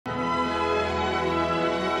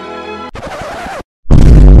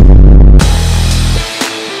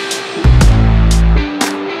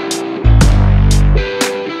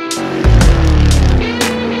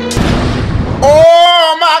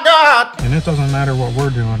it doesn't matter what we're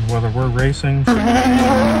doing, whether we're racing,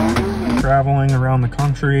 traveling around the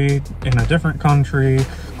country, in a different country,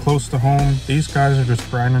 close to home. These guys are just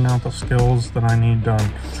grinding out the skills that I need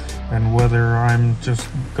done. And whether I'm just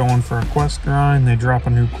going for a quest grind, they drop a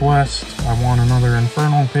new quest, I want another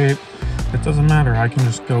infernal cape, it doesn't matter. I can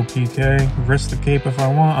just go PK, risk the cape if I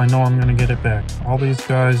want, I know I'm going to get it back. All these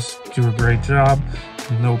guys do a great job,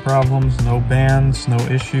 no problems, no bans, no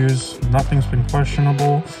issues, nothing's been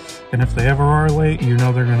questionable, and if they ever are late, you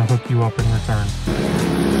know they're going to hook you up in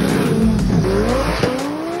return.